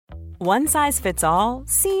One size fits all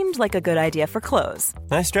seemed like a good idea for clothes.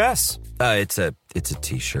 Nice dress. It's a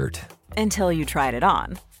t-shirt. Until you tried it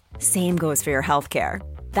on. Same goes for your healthcare.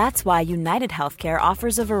 That's why United Healthcare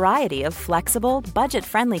offers a variety of flexible,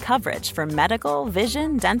 budget-friendly coverage for medical,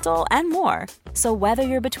 vision, dental, and more. So whether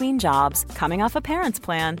you're between jobs, coming off a parent's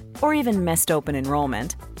plan, or even missed open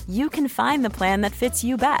enrollment, you can find the plan that fits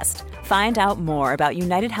you best. Find out more about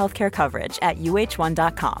United Healthcare coverage at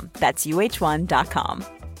uh1.com. That's uh1.com.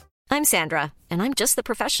 I'm Sandra, and I'm just the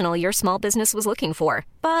professional your small business was looking for.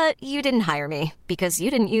 But you didn't hire me because you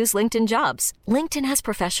didn't use LinkedIn Jobs. LinkedIn has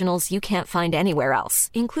professionals you can't find anywhere else,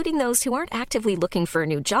 including those who aren't actively looking for a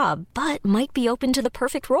new job, but might be open to the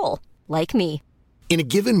perfect role, like me. In a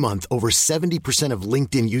given month, over 70% of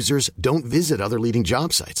LinkedIn users don't visit other leading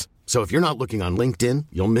job sites. So if you're not looking on LinkedIn,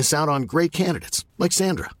 you'll miss out on great candidates like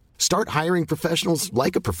Sandra. Start hiring professionals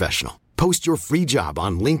like a professional. Post your free job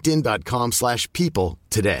on linkedin.com/people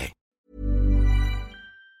today.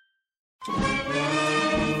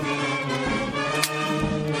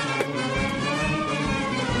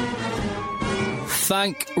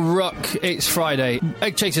 Thank Ruck. It's Friday.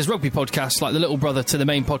 Eggchasers Rugby podcast, like the little brother to the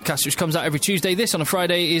main podcast, which comes out every Tuesday. This on a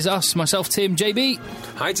Friday is us, myself, Tim, JB.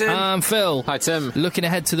 Hi, Tim. And Phil. Hi, Tim. Looking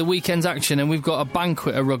ahead to the weekend's action, and we've got a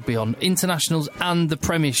banquet of rugby on, internationals and the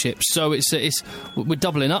Premiership. So we're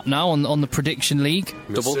doubling up now on the prediction league.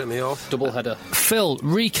 Double header. Phil,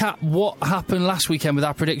 recap what happened last weekend with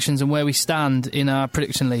our predictions and where we stand in our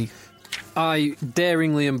prediction league. I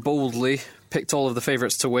daringly and boldly picked all of the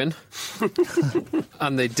favourites to win.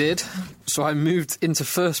 And they did. So I moved into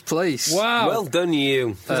first place. Wow. Well done,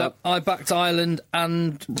 you. I backed Ireland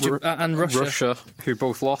and Russia. Russia, who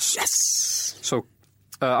both lost. Yes. So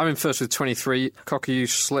I'm in first with 23. Cockayou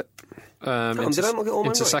slip Did I not get all mine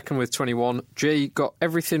into right? second with 21. Jay got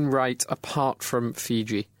everything right apart from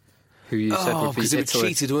Fiji, who you said would be because they were Italy.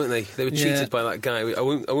 cheated, weren't they? They were cheated by that guy. I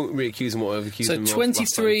won't re-accuse him what I've accused him So of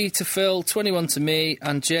 23 to Phil, 21 to me,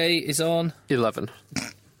 and Jay is on 11.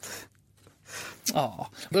 Oh,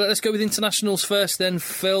 but let's go with internationals first. Then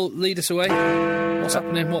Phil, lead us away. What's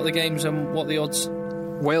happening? What are the games and what are the odds?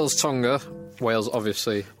 Wales, Tonga. Wales,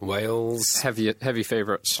 obviously. Wales. Heavy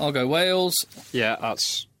favourites. I'll go Wales. Yeah,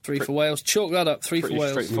 that's 3 for Wales. Chalk that up. 3 for pretty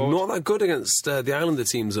Wales. straightforward. Not that good against the Islander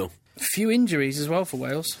teams, though. Few injuries as well for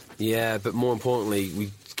Wales. Yeah, but more importantly,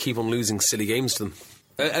 we keep on losing silly games to them.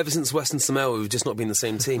 Ever since Western Samoa, we've just not been the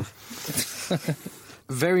same team.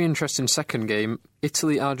 Very interesting second game,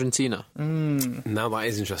 Italy-Argentina. Now that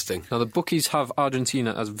is interesting. Now, the bookies have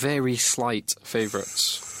Argentina as very slight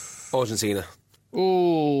favourites. Argentina.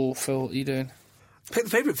 Oh, Phil, what are you doing? Pick the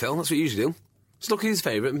favourite, Phil. That's what you usually do. Just look at his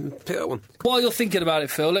favourite and pick that one. While you're thinking about it,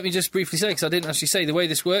 Phil, let me just briefly say, because I didn't actually say, the way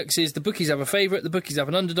this works is the bookies have a favourite, the bookies have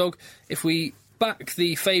an underdog. If we back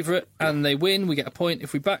the favourite and they win, we get a point.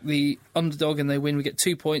 If we back the underdog and they win, we get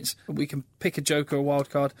 2 points. We can pick a joker or a wild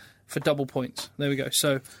card for double points. There we go.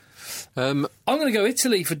 So I'm going to go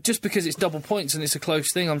Italy just because it's double points and it's a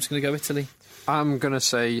close thing. I'm just going to go Italy. I'm going to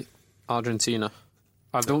say Argentina.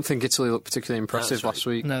 I don't think Italy looked particularly impressive last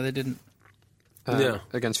week. No, they didn't.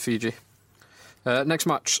 Against Fiji. Next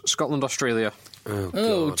match, Scotland-Australia.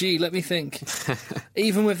 Oh, gee, let me think.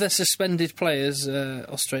 Even with their suspended players,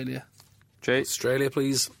 Australia. Jay? Australia,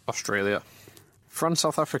 please. Australia.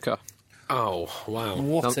 France-South Africa. Oh, wow.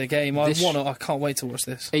 What a game. I can't wait to watch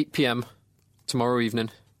this. 8 p.m. tomorrow evening.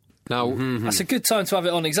 Now, That's a good time to have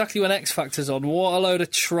it on, exactly when X Factor's on. What a load of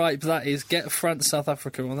tripe that is. Get France-South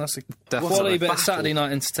Africa on. That's a quality bit of Saturday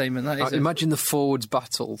night entertainment. That is imagine the forwards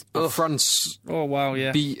battle. France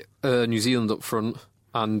beat New Zealand up front,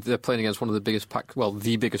 and they're playing against one of the biggest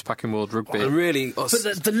the biggest pack in world rugby. But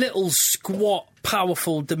the little squat,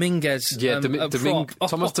 powerful Dominguez.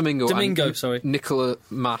 Thomas Domingo. Domingo, sorry. Nicolas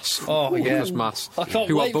Mass. Nicolas Mass. I can't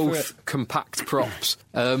who wait are both compact props.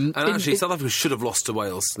 And actually, South Africa should have lost to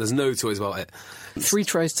Wales. There's no two ways about it.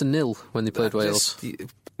 3-0 when they played Wales.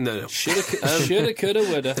 No. Shoulda, coulda,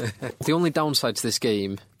 woulda. The only downside to this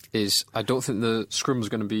game is I don't think the scrum's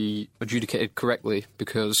going to be adjudicated correctly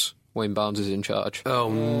because Wayne Barnes is in charge. Oh,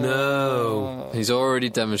 no. He's already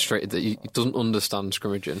demonstrated that he doesn't understand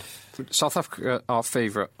scrummaging. South Africa are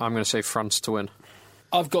favourite. I'm going to say France to win.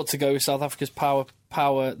 I've got to go with South Africa's power.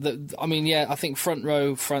 I think front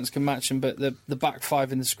row France can match them, but the back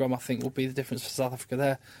five in the scrum I think will be the difference for South Africa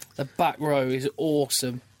there. The back row is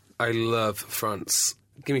awesome. I love France.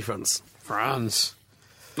 Give me France. France.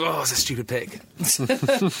 Oh, it's a stupid pick.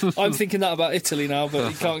 I'm thinking that about Italy now, but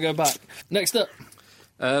you can't go back. Next up.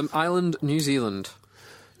 Ireland, New Zealand.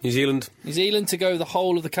 New Zealand to go the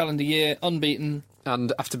whole of the calendar year, unbeaten.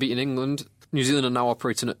 And after beating England, New Zealand are now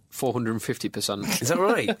operating at 450%. Is that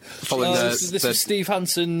right? Following This was Steve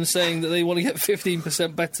Hansen saying that they want to get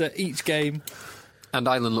 15% better each game. And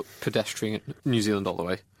Ireland look pedestrian at New Zealand all the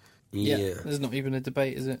way. Yeah. There's not even a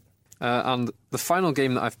debate, is it? And the final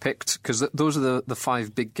game that I've picked, because those are the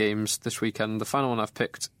 5 big games this weekend, the final one I've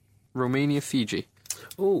picked, Romania-Fiji.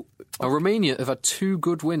 Oh, Now, Romania have had 2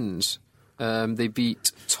 good wins. They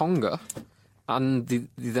beat Tonga, and they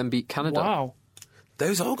then beat Canada. Wow.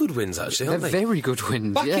 those are good wins, actually, aren't They're they? very good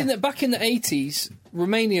wins, Back yeah. in the 80s,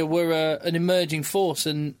 Romania were an emerging force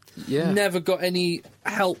and never got any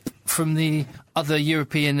help from the other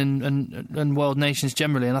European and world nations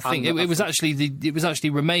generally. And I think it was actually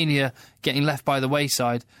Romania getting left by the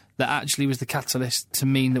wayside that actually was the catalyst to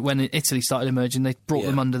mean that when Italy started emerging, they brought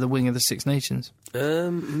them under the wing of the Six Nations.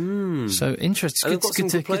 So interesting. Good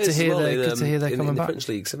to hear they're coming in the back. French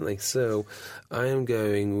leagues, haven't they? So I am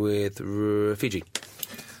going with Fiji.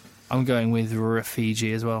 I'm going with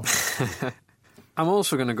Fiji as well. I'm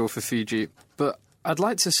also going to go for Fiji, but I'd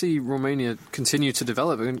like to see Romania continue to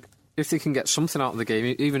develop. And if they can get something out of the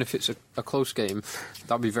game, even if it's a close game,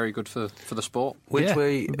 that'd be very good for the sport. Which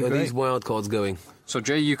way are these wild cards going? So,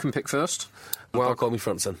 Jay, you can pick first. Wild card me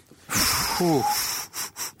front, son.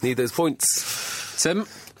 Need those points. Tim?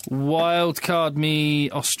 Wild card me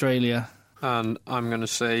Australia. And I'm going to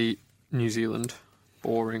say New Zealand.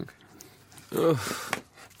 Boring. Ugh.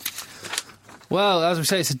 Well, as we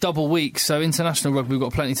say, it's a double week, so international rugby we've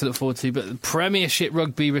got plenty to look forward to, but the Premiership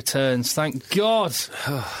rugby returns, thank God.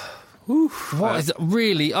 What is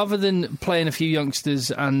really, other than playing a few youngsters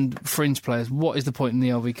and fringe players, what is the point in the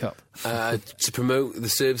LV Cup? To promote the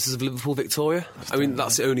services of Liverpool Victoria. I mean,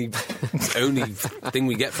 that's the only thing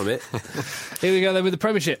we get from it. Here we go then with the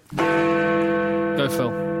Premiership. Go,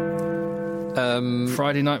 Phil.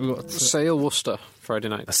 Friday night we've got Sale Worcester, Friday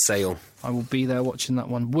night. A sale. I will be there watching that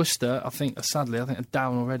one. Worcester, sadly, I think are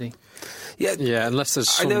down already. Yeah, unless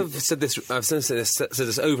there's I know I've said this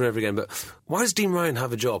over and over again, but why does Dean Ryan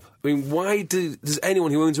have a job? I mean, why does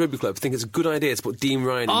anyone who owns a rugby club think it's a good idea to put Dean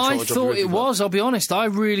Ryan in charge of I the thought rugby it club? was, I'll be honest. I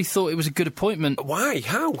really thought it was a good appointment. Why?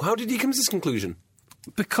 How did he come to this conclusion?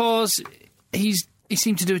 Because he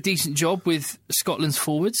seemed to do a decent job with Scotland's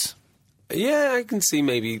forwards. Yeah, I can see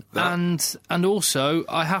maybe that. And also,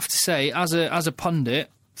 I have to say, as a pundit,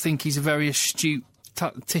 think he's a very astute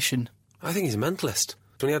tactician. I think he's a mentalist.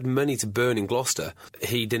 When he had money to burn in Gloucester,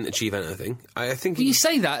 he didn't achieve anything. I think. Well, you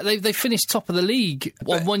say that they finished top of the league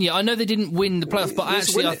on 1 year. I know they didn't win the playoffs,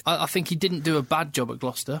 but I think he didn't do a bad job at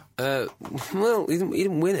Gloucester. Well, he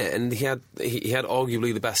didn't win it, and he had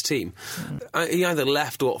arguably the best team. He either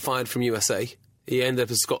left or got fired from USA. He ended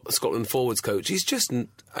up as Scotland forwards coach. He's just.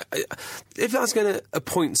 If that's going to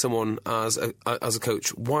appoint someone as a coach,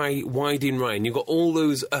 why Dean Ryan? You've got all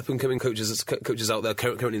those up and coming coaches out there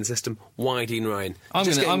currently in the system. Why Dean Ryan? I'm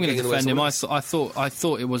going to defend him. I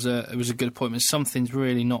thought it was a good appointment. Something's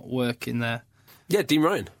really not working there. Yeah, Dean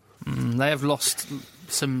Ryan. They have lost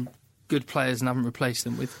some good players and haven't replaced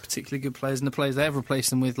them with particularly good players. And the players they have replaced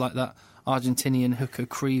them with, like that Argentinian hooker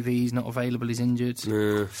Creevy, he's not available, he's injured.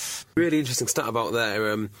 Really interesting stat about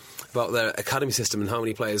their academy system and how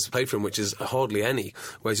many players played for him, which is hardly any.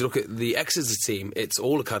 Whereas you look at the Eggchasers team, it's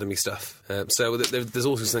all academy stuff. So there's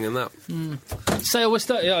also something in that. Sale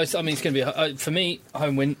Worcester, it's going to be, for me,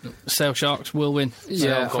 home win. Sale Sharks will win.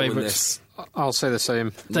 Yeah, favourites. I'll say the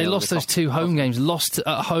same. They lost those 2 home games. Lost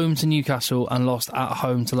at home to Newcastle and lost at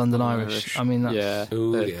home to London Irish. I mean, that's...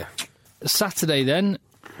 Yeah. Saturday then...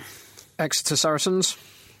 Exeter Saracens.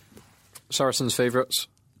 Saracens favourites.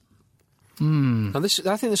 And I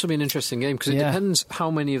think this will be an interesting game because it depends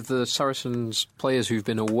how many of the Saracens players who've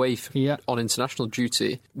been away on international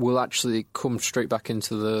duty will actually come straight back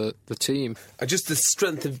into the team. Just the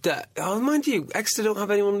strength of depth. Oh, mind you, Exeter don't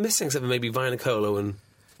have anyone missing except for maybe Vinacolo and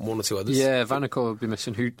one or two others. Yeah, Vinacolo will be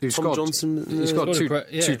missing. Who Tom scored? Johnson. He scored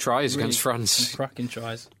two tries really against France. Cracking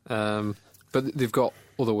tries. But they've got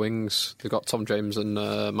other wings. They've got Tom James and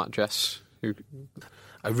Matt Jess.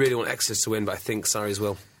 I really want Exeter to win, but I think Sarries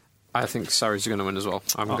will. I think Sarries are going to win as well.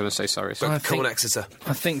 I'm going to say Sarries. Come on, Exeter.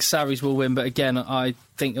 I think Sarries will win, but again, I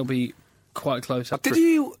think it'll be quite close. Did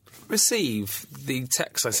you receive the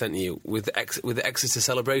text I sent you with the Exeter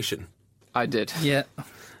celebration? I did. Yeah.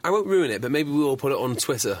 I won't ruin it, but maybe we'll put it on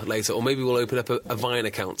Twitter later, or maybe we'll open up a Vine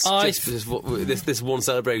account this one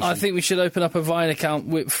celebration. I think we should open up a Vine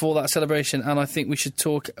account for that celebration, and I think we should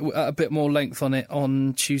talk at a bit more length on it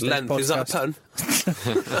on Tuesday's podcast. Is that a pun?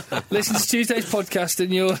 Listen to Tuesday's podcast,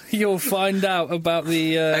 and you'll find out about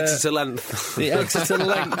the Exeter length. The Exeter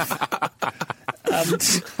length.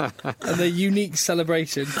 and their unique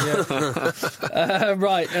celebration. Yeah.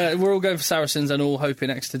 Right, we're all going for Saracens and all hoping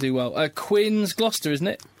Exeter do well. Quins, Gloucester, isn't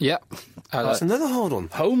it? Yep. That's another hard one.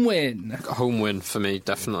 Home win. Home win for me,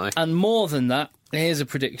 definitely. And more than that, here's a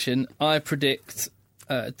prediction. I predict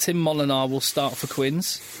Tim Molinar will start for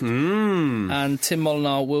Quins, and Tim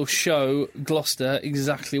Molinar will show Gloucester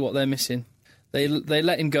exactly what they're missing. They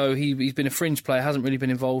let him go. He's been a fringe player, hasn't really been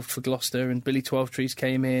involved for Gloucester, and Billy Twelvetrees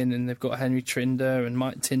came in, and they've got Henry Trinder and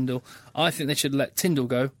Mike Tyndall. I think they should let Tyndall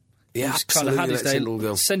go. Yeah, He's kind of had his day. Tyndall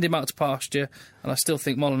go. Send him out to pasture, and I still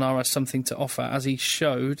think Molinar has something to offer, as he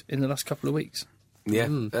showed in the last couple of weeks. Yeah.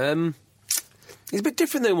 He's a bit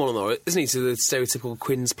different than Molinar, isn't he, to the stereotypical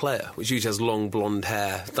Quins player, which usually has long blonde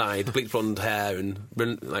hair, dyed, bleached blonde hair, and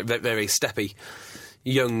like very steppy,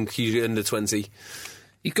 young, usually under 20.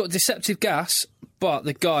 He's got deceptive gas, but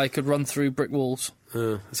the guy could run through brick walls.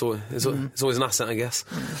 It's always an asset, I guess.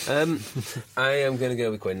 I am going to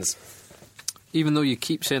go with Quins. Even though you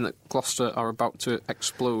keep saying that Gloucester are about to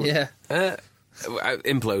explode. Yeah.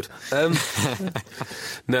 Implode.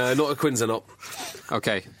 No, not a Quins are not.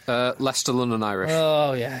 Okay, Leicester, London Irish.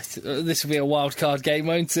 Oh, yeah. This will be a wild card game,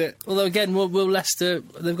 won't it? Although, again, will Leicester...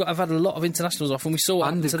 I've had a lot of internationals off, and we saw what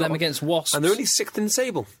happened to them against Wasps. And they're only 6th in the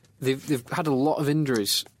table. They've had a lot of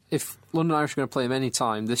injuries. If London Irish are going to play them any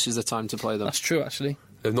time, this is the time to play them. That's true, actually.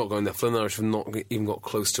 They've not gone there. London Irish have not even got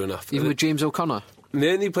close to enough. Even with James O'Connor?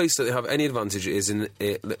 The only place that they have any advantage is in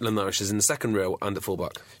London Irish is in the second row and at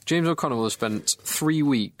fullback. James O'Connor will have spent 3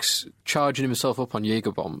 weeks charging himself up on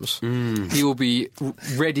Jaeger bombs. He will be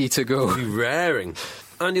ready to go. He'll be raring.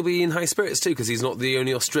 And he'll be in high spirits too, because he's not the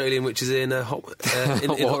only Australian which is in hot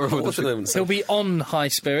water. He'll be on high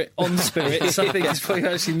spirit, on spirits. I think that's what you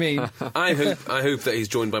actually mean. I hope that he's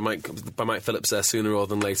joined by Mike Phillips there sooner rather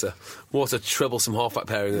than later. What a troublesome halfback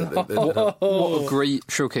pairing. What a great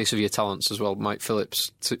showcase of your talents as well, Mike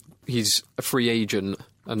Phillips. He's a free agent,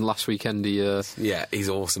 and last weekend he... yeah, he's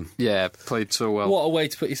awesome. Yeah, played so well. What a way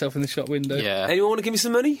to put yourself in the shop window. Yeah. Anyone want to give me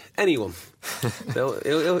some money? Anyone.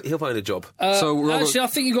 He'll find a job. Actually, I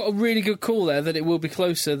think you got a really good call there, that it will be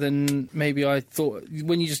closer than maybe I thought.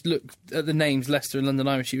 When you just look at the names, Leicester and London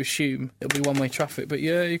Irish, you assume it'll be one-way traffic. But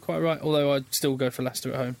yeah, you're quite right, although I'd still go for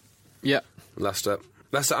Leicester at home. Yeah. Leicester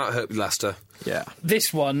at home, Leicester. Yeah.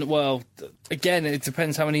 This one, well, again, it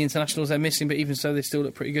depends how many internationals they're missing, but even so, they still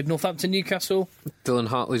look pretty good. Northampton, Newcastle. Dylan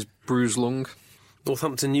Hartley's bruised lung.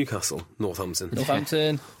 Northampton, Newcastle.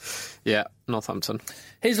 Northampton. Yeah, Northampton.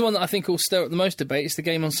 Here's the one that I think will stir up the most debate. It's the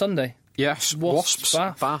game on Sunday. Yes, Wasps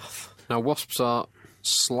Bath. Now, Wasps are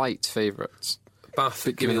slight favourites. Bath,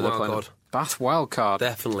 giving the wild card. Bath wild card.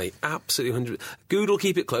 Definitely. Absolutely 100. Good will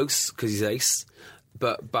keep it close, because he's ace.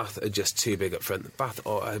 But Bath are just too big up front. Bath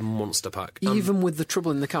are a monster pack. Even with the trouble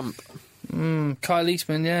in the camp. Kyle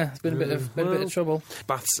Eastman, yeah, it's been a bit of trouble.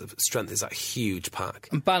 Bath's strength is that huge pack.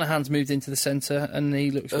 And Banahan's moved into the centre, and he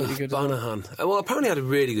looks really good. Banahan. Well, apparently had a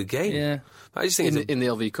really good game. Yeah. I just think in the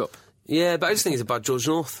LV Cup. Yeah, but I just think he's a bad George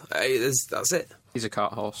North. That's it. He's a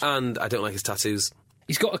cart horse. And I don't like his tattoos.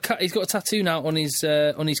 He's got a tattoo now on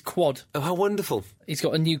his quad. Oh, how wonderful. He's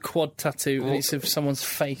got a new quad tattoo, and it's of someone's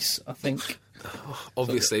face, I think.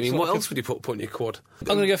 Obviously. I mean, what else would you put on your quad? I'm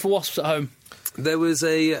going to go for Wasps at home. There was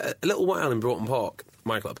a little while in Broughton Park,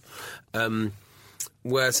 my club,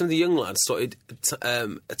 where some of the young lads started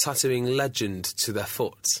tattooing legend to their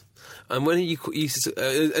foot. And when you used to...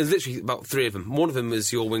 literally about 3 of them. One of them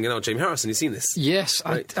was your winger now, Jamie Harrison. You've seen this? Yes.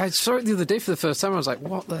 Right. I saw it the other day for the first time. I was like,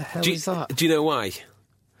 what the hell is that? Do you know why?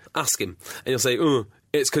 Ask him. And he'll say,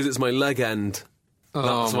 it's because it's my leg end.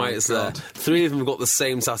 That's why it's there. 3 of them got the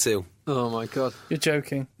same tattoo. Oh my God. You're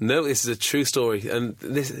joking. No, this is a true story, and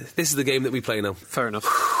this is the game that we play now. Fair enough.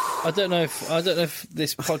 I don't know if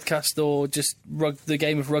this podcast or just the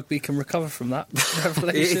game of rugby can recover from that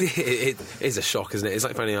revelation. It is a shock, isn't it? It's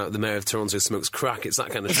like finding out the mayor of Toronto smokes crack. It's that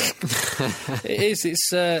kind of shock. It is.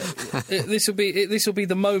 This will be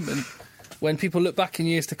the moment when people look back in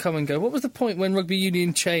years to come and go, what was the point when rugby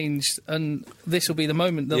union changed? And this will be the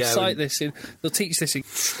moment. They'll cite this. They'll teach this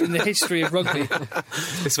in the history of rugby.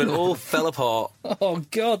 This when all fell apart. Oh,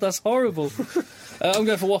 God, that's horrible. I'm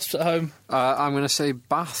going for Wasps at home. I'm going to say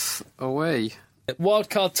Bath away.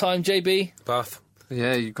 Wildcard time, JB. Bath.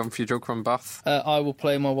 Yeah, you've gone for your joke from Bath. I will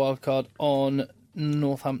play my wildcard on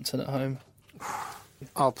Northampton at home.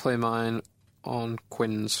 I'll play mine on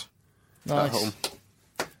Quins at home.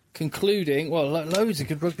 Concluding, loads of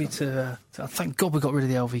good rugby to thank God we got rid of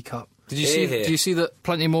the LV Cup. Did you see that?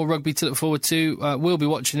 Plenty more rugby to look forward to. We'll be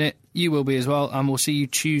watching it. You will be as well, and we'll see you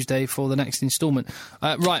Tuesday for the next instalment.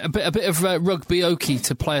 Right, a bit of rugby okie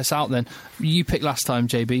to play us out. Then you picked last time,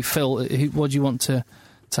 JB. Phil, what do you want to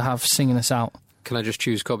have singing us out? can I just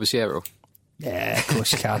choose Corbisiero? Yeah, of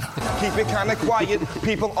course you can. Keep it kind of quiet,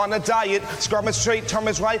 people on a diet. Scrum is straight, term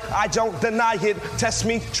is right, I don't deny it. Test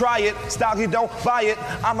me, try it, style you don't buy it.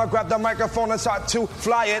 I'ma grab the microphone and start to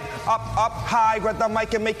fly it. Up, high, grab the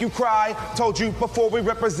mic and make you cry. Told you before, we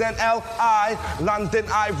represent L.I. London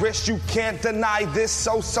Irish, you can't deny this.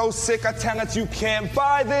 So sick of talent, you can't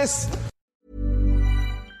buy this.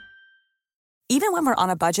 Even when we're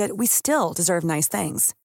on a budget, we still deserve nice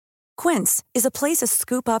things. Quince is a place to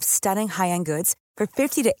scoop up stunning high-end goods for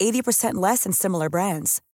 50 to 80% less than similar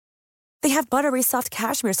brands. They have buttery soft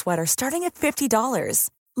cashmere sweaters starting at $50,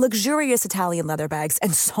 luxurious Italian leather bags,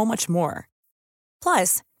 and so much more.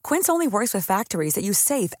 Plus, Quince only works with factories that use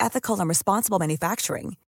safe, ethical, and responsible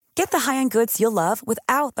manufacturing. Get the high-end goods you'll love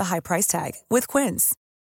without the high price tag with Quince.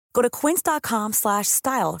 Go to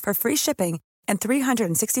quince.com/style for free shipping and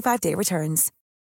 365-day returns.